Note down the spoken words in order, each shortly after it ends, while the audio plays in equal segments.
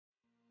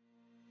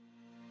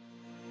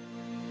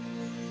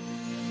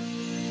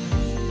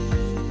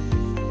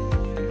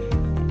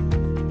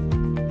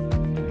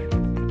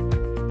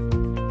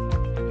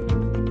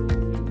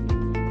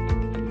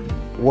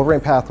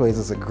Wolverine Pathways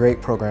is a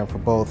great program for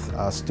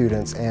both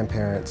students and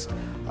parents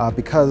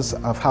because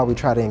of how we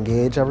try to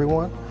engage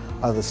everyone.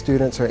 The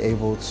students are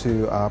able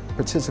to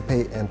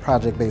participate in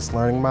project-based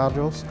learning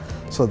modules,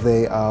 so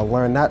they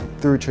learn not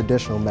through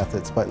traditional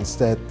methods, but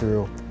instead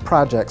through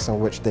projects in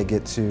which they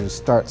get to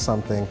start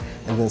something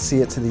and then see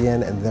it to the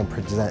end and then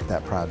present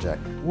that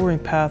project. Wolverine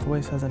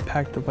Pathways has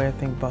impacted the way I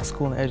think about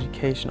school and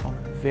education on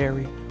a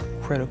very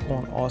critical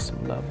and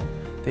awesome level.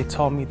 They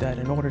taught me that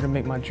in order to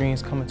make my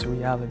dreams come into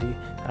reality,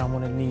 that I'm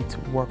going to need to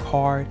work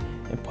hard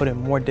and put in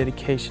more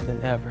dedication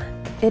than ever.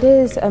 It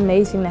is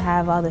amazing to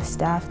have all the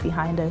staff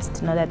behind us,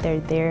 to know that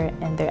they're there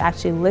and they're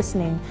actually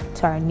listening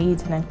to our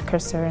needs and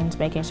concerns,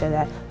 making sure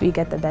that we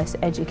get the best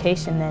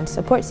education and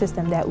support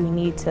system that we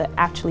need to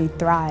actually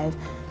thrive.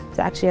 It's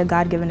actually a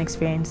God-given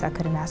experience. I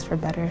couldn't ask for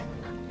better.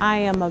 I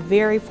am a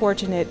very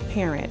fortunate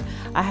parent.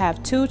 I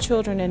have 2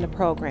 children in the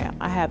program.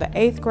 I have an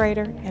 8th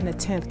grader and a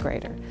 10th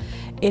grader.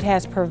 It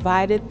has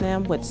provided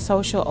them with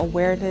social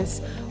awareness,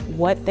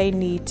 what they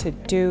need to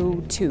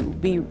do to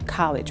be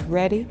college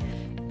ready.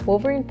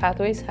 Wolverine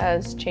Pathways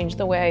has changed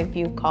the way I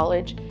view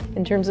college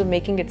in terms of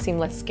making it seem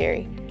less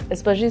scary,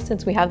 especially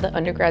since we have the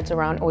undergrads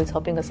around always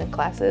helping us in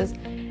classes,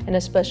 and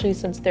especially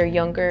since they're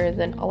younger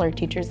than all our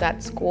teachers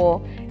at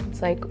school,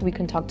 it's like we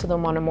can talk to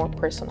them on a more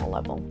personal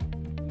level.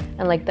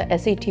 And like the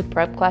SAT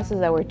prep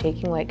classes that we're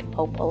taking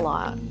help a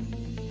lot.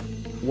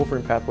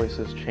 Wolverine Pathways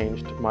has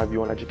changed my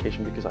view on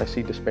education because I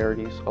see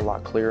disparities a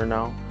lot clearer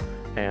now,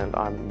 and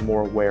I'm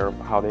more aware of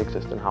how they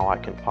exist and how I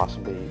can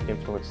possibly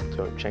influence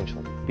to change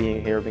them.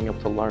 Being here, being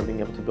able to learn, being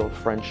able to build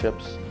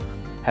friendships,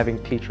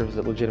 having teachers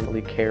that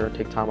legitimately care,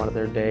 take time out of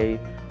their day,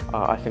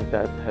 I think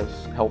that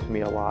has helped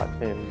me a lot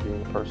in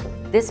being a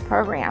person. This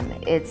program,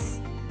 it's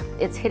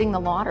hitting the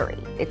lottery.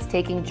 It's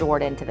taking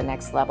Jordan to the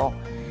next level.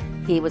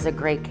 He was a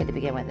great kid to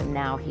begin with, and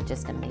now he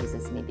just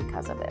amazes me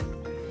because of it.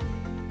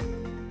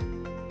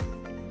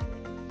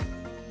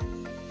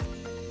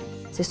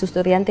 Si su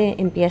estudiante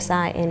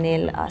empieza en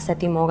el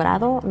 7º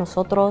grado,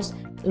 nosotros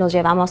los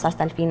llevamos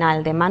hasta el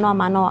final, de mano a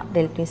mano,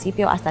 del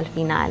principio hasta el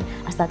final,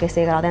 hasta que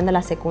se gradúen de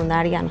la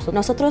secundaria.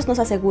 Nosotros nos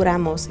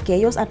aseguramos que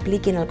ellos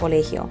apliquen al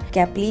colegio, que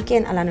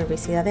apliquen a la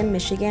Universidad de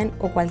Michigan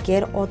o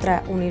cualquier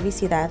otra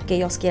universidad que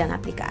ellos quieran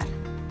aplicar.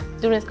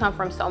 Students come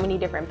from so many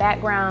different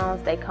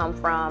backgrounds, they come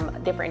from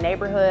different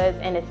neighborhoods,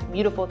 and it's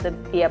beautiful to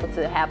be able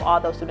to have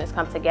all those students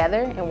come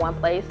together in one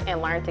place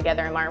and learn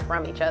together and learn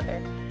from each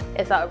other.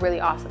 It's a really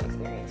awesome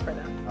experience for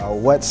them.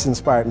 What's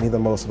inspired me the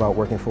most about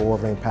working for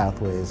Wolverine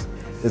Pathways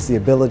is the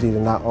ability to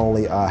not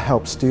only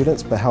help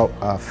students, but help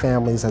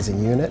families as a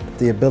unit.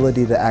 The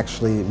ability to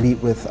actually meet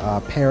with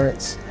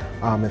parents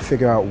and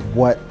figure out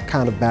what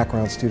kind of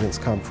background students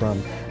come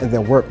from, and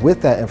then work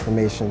with that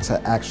information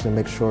to actually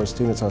make sure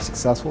students are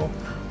successful.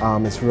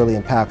 It's really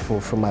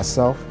impactful for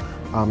myself,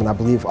 and I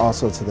believe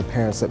also to the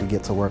parents that we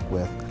get to work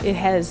with. It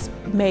has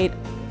made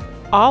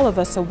all of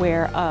us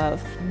aware of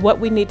what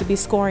we need to be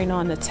scoring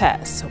on the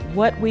tests,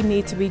 what we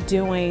need to be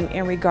doing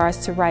in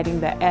regards to writing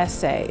the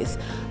essays,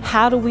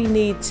 how do we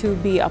need to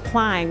be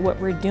applying what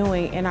we're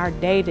doing in our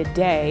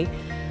day-to-day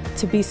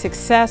to be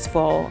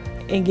successful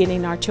in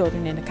getting our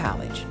children into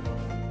college.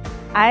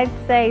 I'd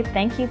say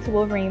thank you to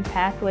Wolverine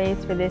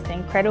Pathways for this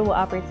incredible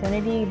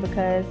opportunity,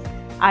 because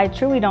I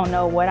truly don't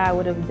know what I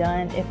would have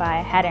done if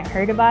I hadn't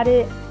heard about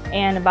it,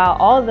 and about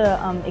all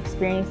the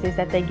experiences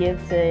that they give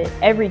to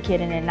every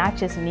kid, and not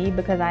just me,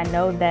 because I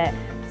know that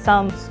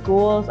some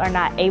schools are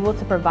not able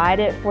to provide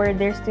it for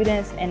their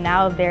students, and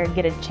now they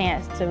get a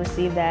chance to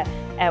receive that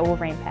at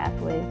Wolverine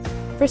Pathways.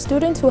 For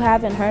students who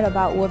haven't heard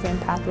about Wolverine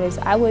Pathways,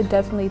 I would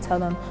definitely tell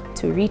them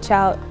to reach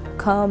out,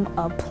 come,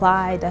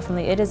 apply.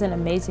 Definitely, it is an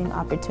amazing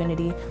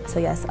opportunity. So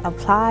yes,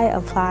 apply,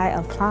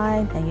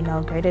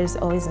 and greater is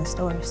always in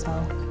store. So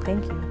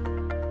thank you.